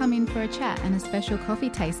 Why not come in for a chat and a special coffee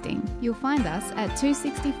tasting? You'll find us at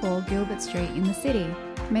 264 Gilbert Street in the city.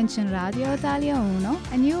 Mention Radio Italia Uno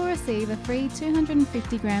and you will receive a free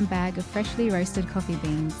 250 gram bag of freshly roasted coffee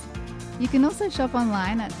beans. You can also shop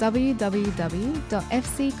online at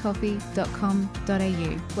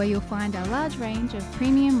www.fccoffee.com.au, where you'll find our large range of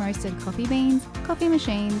premium roasted coffee beans, coffee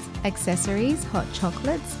machines, accessories, hot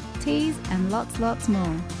chocolates, teas, and lots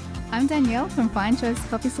more. I'm Danielle from Fine Choice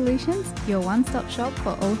Coffee Solutions, your one-stop shop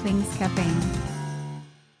for all things caffeine.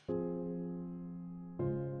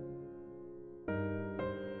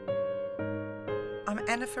 I'm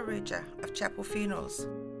Anna Farrugia of Chapel Funerals.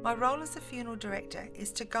 My role as a funeral director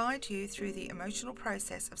is to guide you through the emotional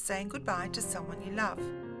process of saying goodbye to someone you love.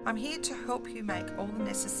 I'm here to help you make all the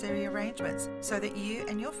necessary arrangements so that you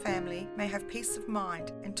and your family may have peace of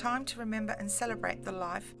mind and time to remember and celebrate the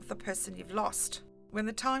life of the person you've lost. When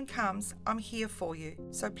the time comes, I'm here for you,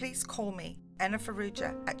 so please call me, Anna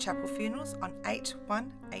Farrugia, at Chapel Funerals on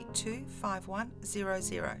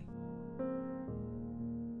 81825100.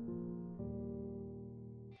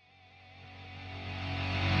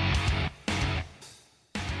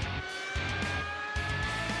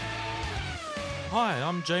 Hi,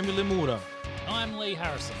 I'm Jamie Limura. I'm Lee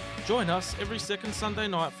Harrison. Join us every second Sunday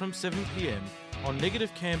night from 7 p.m. on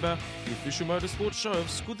Negative Camber, the official motorsport show of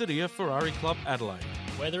Scuderia Ferrari Club Adelaide.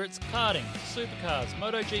 Whether it's karting, supercars,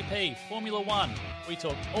 MotoGP, Formula One, we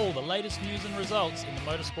talk all the latest news and results in the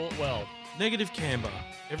motorsport world. Negative Camber,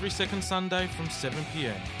 every second Sunday from 7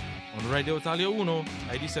 p.m. on Radio Italia 1,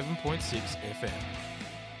 87.6 FM.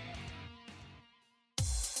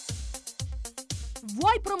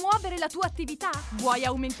 Vuoi promuovere la tua attività? Vuoi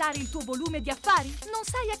aumentare il tuo volume di affari? Non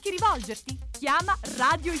sai a chi rivolgerti? Chiama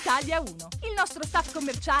Radio Italia 1. Il nostro staff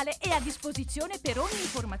commerciale è a disposizione per ogni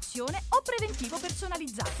informazione o preventivo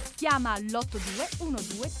personalizzato. Chiama all'82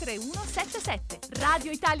 12 3177.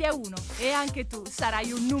 Radio Italia 1. E anche tu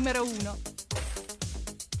sarai un numero 1.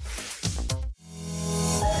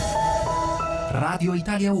 Radio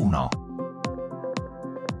Italia 1.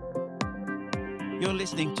 You're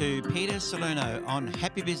listening to Peter Salerno on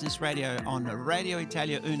Happy Business Radio on Radio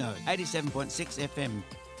Italia Uno, 87.6 FM.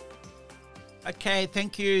 Okay,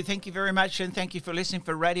 thank you very much, and thank you for listening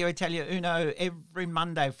for Radio Italia Uno every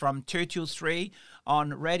Monday from 2 till 3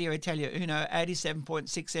 on Radio Italia Uno,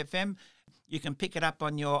 87.6 FM. You can pick it up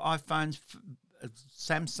on your iPhones,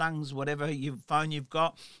 Samsungs, whatever phone you've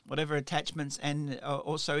got, whatever attachments, and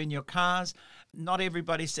also in your cars. Not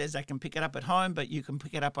everybody says they can pick it up at home, but you can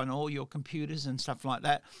pick it up on all your computers and stuff like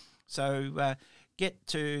that. So get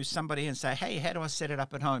to somebody and say, hey, how do I set it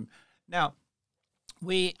up at home? Now,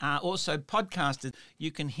 we are also podcasted.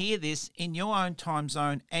 You can hear this in your own time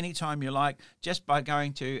zone anytime you like, just by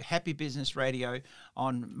going to Happy Business Radio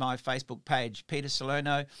on my Facebook page, Peter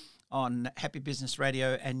Salerno on Happy Business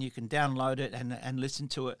Radio, and you can download it and listen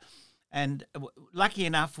to it. And lucky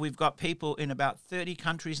enough, we've got people in about 30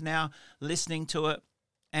 countries now listening to it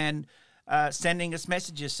and sending us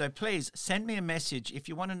messages. So please send me a message. If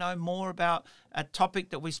you want to know more about a topic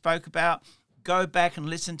that we spoke about, go back and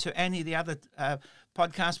listen to any of the other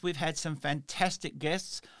podcasts. We've had some fantastic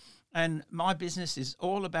guests. And my business is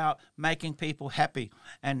all about making people happy,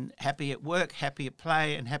 and happy at work, happy at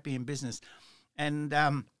play, and happy in business. And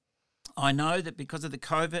I know that because of the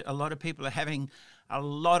COVID, a lot of people are having a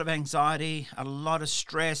lot of anxiety, a lot of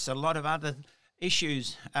stress, a lot of other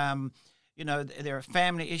issues. There are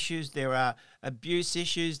family issues, there are abuse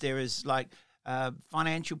issues, there is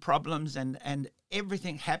financial problems and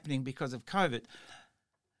everything happening because of COVID.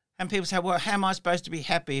 And people say, well, how am I supposed to be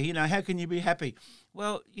happy? How can you be happy?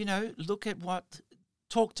 Well, look at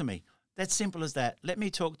talk to me. That's simple as that. Let me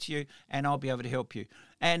talk to you and I'll be able to help you.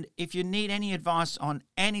 And if you need any advice on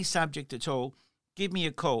any subject at all, give me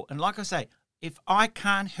a call. And like I say, if I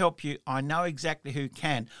can't help you, I know exactly who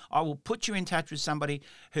can. I will put you in touch with somebody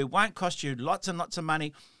who won't cost you lots and lots of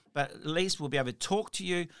money, but at least we'll be able to talk to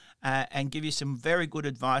you and give you some very good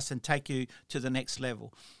advice and take you to the next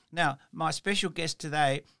level. Now, my special guest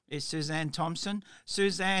today is Suzanne Thompson.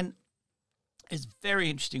 Suzanne is a very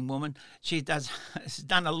interesting woman. She's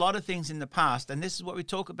done a lot of things in the past, and this is what we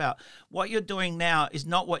talk about. What you're doing now is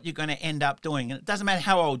not what you're going to end up doing, and it doesn't matter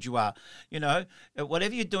how old you are.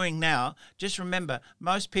 Whatever you're doing now, just remember,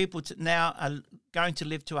 most people now are going to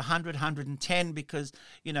live to 100, 110 because,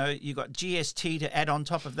 you got GST to add on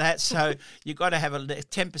top of that, so you got to have a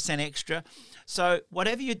 10% extra. So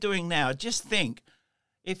whatever you're doing now, just think,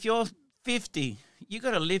 if you're 50, you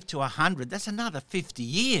got to live to 100. That's another 50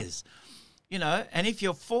 years. And if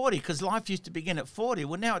you're 40, because life used to begin at 40,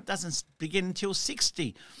 well, now it doesn't begin until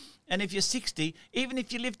 60. And if you're 60, even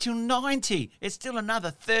if you live till 90, it's still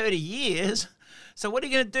another 30 years. So what are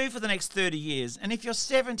you going to do for the next 30 years? And if you're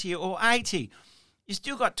 70 or 80, you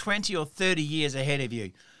still got 20 or 30 years ahead of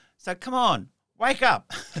you. So come on, wake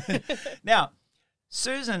up. Now,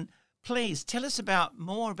 Susan please tell us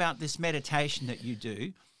more about this meditation that you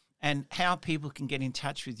do, and how people can get in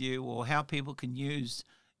touch with you, or how people can use.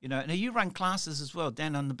 Now you run classes as well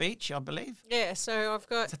down on the beach, I believe. Yeah, so I've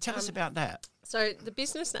got. So tell us about that. So the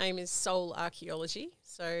business name is Soul Archaeology.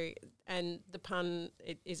 So, and the pun,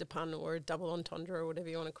 it is a pun or a double entendre or whatever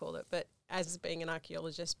you want to call it, but as being an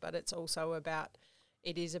archaeologist, but it's also about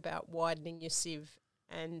widening your sieve,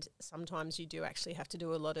 and sometimes you do actually have to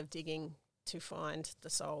do a lot of digging to find the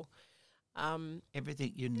soul.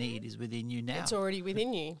 Everything you need is within you now. It's already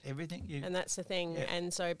within you. Everything you, and that's the thing. Yeah.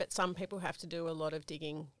 And so, but some people have to do a lot of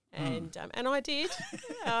digging, and I did,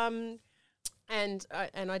 and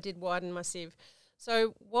I did widen my sieve.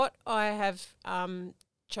 So what I have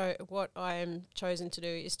what I am chosen to do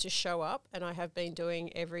is to show up, and I have been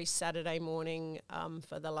doing every Saturday morning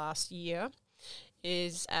for the last year.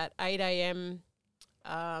 Is at 8 a.m.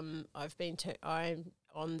 I'm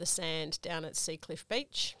on the sand down at Seacliff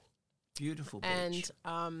Beach. Beautiful beach.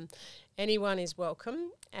 And anyone is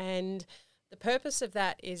welcome. And the purpose of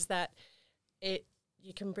that is that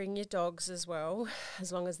you can bring your dogs as well,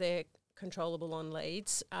 as long as they're controllable on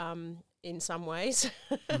leads in some ways,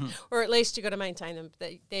 or at least you've got to maintain them.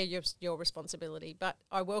 They're your responsibility. But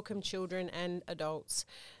I welcome children and adults,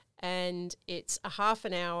 and it's a half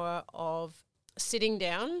an hour of sitting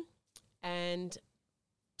down and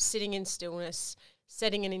sitting in stillness,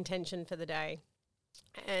 setting an intention for the day.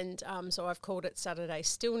 And so I've called it Saturday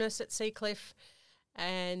Stillness at Seacliff,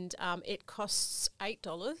 and it costs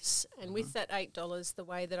 $8. And with that $8, the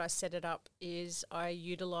way that I set it up is I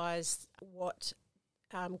utilised what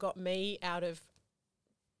got me out of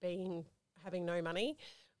having no money.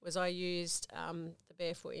 Was I used the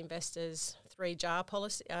Barefoot Investors 3-jar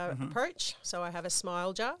policy approach. So I have a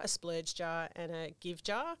smile jar, a splurge jar, and a give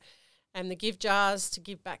jar. And the give jars to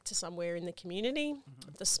give back to somewhere in the community.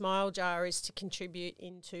 The smile jar is to contribute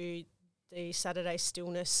into the Saturday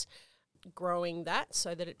Stillness, growing that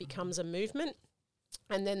so that it becomes a movement.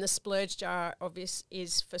 And then the splurge jar,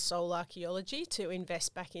 is for Soul Archaeology, to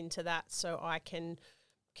invest back into that so I can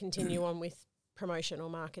continue on with promotion or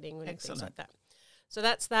marketing and things like that. So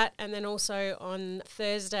that's that. And then also on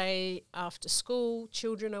Thursday after school,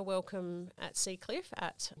 children are welcome at Seacliff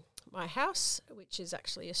at my house, which is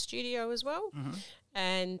actually a studio as well.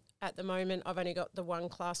 And at the moment, I've only got the one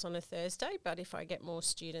class on a Thursday, but if I get more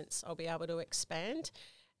students, I'll be able to expand.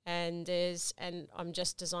 And I'm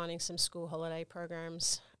just designing some school holiday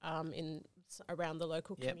programs around the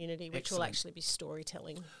local community, which will actually be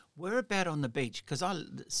storytelling. We're about on the beach because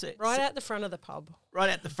right at the front of the pub. Right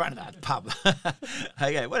at the front of that pub.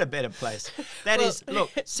 Okay, what a better place.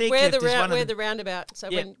 Seacliff where the roundabout. So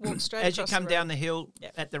when you walk straight as across you come the down the hill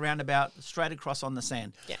at the roundabout, straight across on the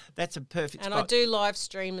sand. Yeah, that's a perfect and spot. I do live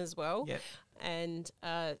stream as well. Yeah, and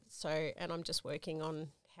and I'm just working on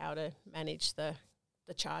how to manage the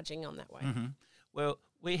charging on that way. Well,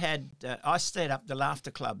 we had I set up the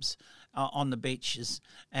laughter clubs on the beaches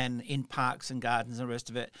and in parks and gardens and the rest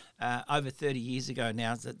of it over 30 years ago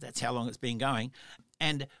now. That's how long it's been going.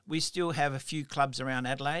 And we still have a few clubs around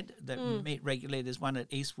Adelaide that meet regularly. There's one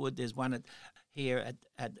at Eastwood. There's one here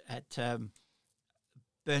at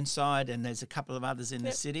Burnside, and there's a couple of others in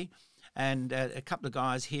the city. And a couple of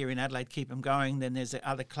guys here in Adelaide keep them going. Then there's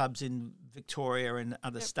other clubs in Victoria and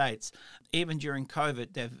other states. Even during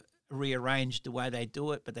COVID, they've rearranged the way they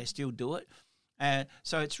do it, but they still do it.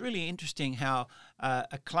 So it's really interesting how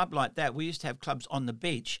a club like that, we used to have clubs on the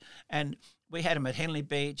beach, and we had them at Henley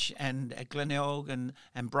Beach and at Glenelg and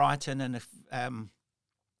Brighton and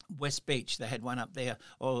West Beach. They had one up there,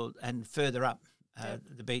 and further up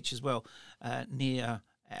the beach as well, near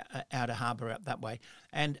Outer Harbour up that way.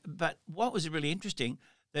 But what was really interesting,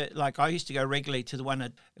 like I used to go regularly to the one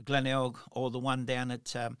at Glenelg or the one down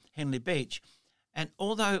at Henley Beach, and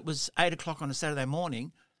although it was 8 o'clock on a Saturday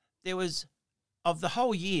morning, there was, of the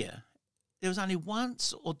whole year, there was only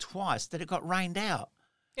once or twice that it got rained out.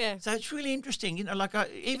 Yeah. So it's really interesting,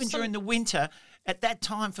 even during the winter, at that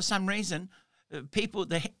time, for some reason,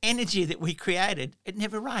 the energy that we created, it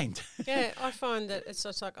never rained. Yeah, I find that it's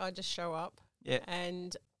just like I just show up. Yeah.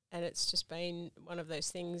 And it's just been one of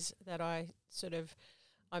those things that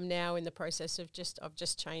I'm now in the process of I've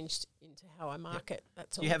just changed into how I market.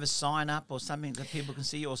 That's all. Do you have a sign up or something that people can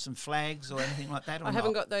see, or some flags or anything like that? Or I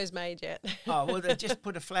haven't got those made yet. Oh, well, they just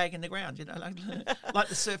put a flag in the ground, like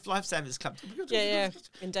the Surf Lifesavers Club. Yeah,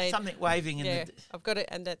 indeed. Something waving in the... I've got it,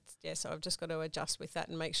 and so I've just got to adjust with that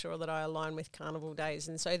and make sure that I align with carnival days.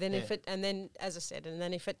 And so then if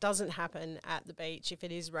it doesn't happen at the beach, if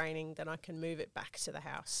it is raining, then I can move it back to the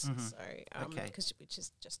house. So, which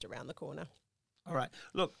is just around the corner. All right.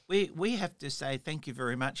 Look, we have to say thank you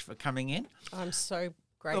very much for coming in. I'm so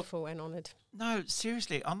grateful and honoured. No,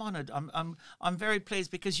 seriously, I'm honoured. I'm very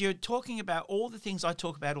pleased because you're talking about all the things I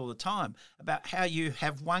talk about all the time, about how you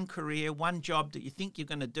have one career, one job that you think you're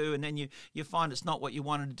going to do, and then you find it's not what you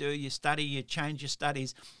wanted to do. You study, you change your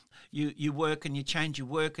studies, you work and you change your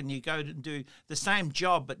work, and you go to do the same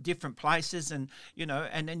job but different places, and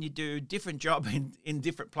and then you do a different job in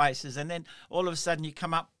different places, and then all of a sudden you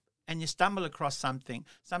come up and you stumble across something.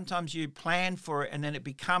 Sometimes you plan for it and then it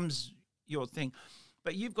becomes your thing.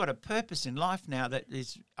 But you've got a purpose in life now that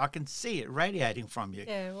is, I can see it radiating from you.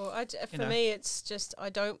 Yeah, well, for me, it's just I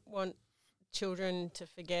don't want children to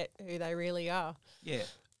forget who they really are. Yeah.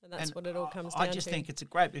 And that's what it all comes down to. I just think it's a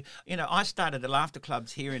great, I started the laughter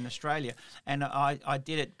clubs here in Australia, and I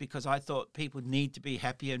did it because I thought people need to be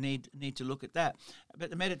happier, need to look at that.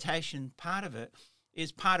 But the meditation part of it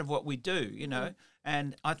is part of what we do,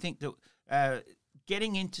 and I think that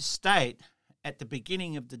getting into state at the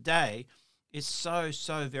beginning of the day is so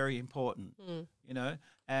very important,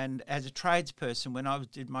 And as a tradesperson, when I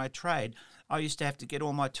did my trade, I used to have to get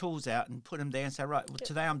all my tools out and put them there and say, right, well,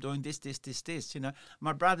 today I'm doing this.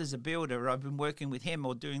 My brother's a builder. I've been working with him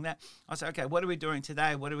or doing that. I say, okay, what are we doing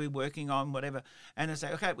today? What are we working on? Whatever. And I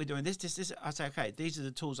say, okay, we're doing this. I say, okay, these are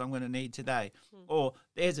the tools I'm going to need today. Or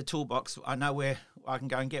there's a toolbox. I know where I can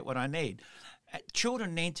go and get what I need.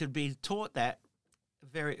 Children need to be taught that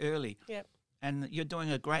very early. Yep. And you're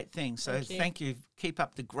doing a great thing. So thank you. Keep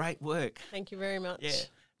up the great work. Thank you very much. Yeah.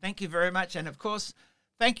 Thank you very much. And, of course,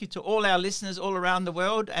 thank you to all our listeners all around the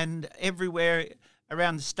world and everywhere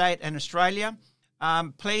around the state and Australia.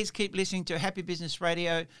 Please keep listening to Happy Business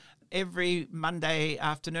Radio every Monday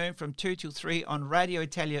afternoon from 2 till 3 on Radio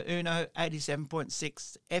Italia Uno,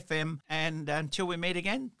 87.6 FM. And until we meet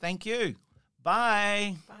again, thank you.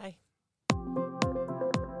 Bye. Bye.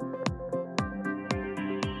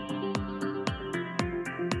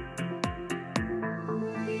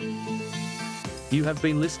 You have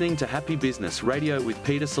been listening to Happy Business Radio with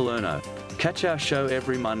Peter Salerno. Catch our show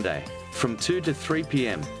every Monday from 2 to 3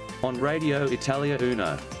 p.m. on Radio Italia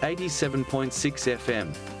Uno, 87.6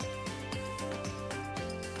 FM.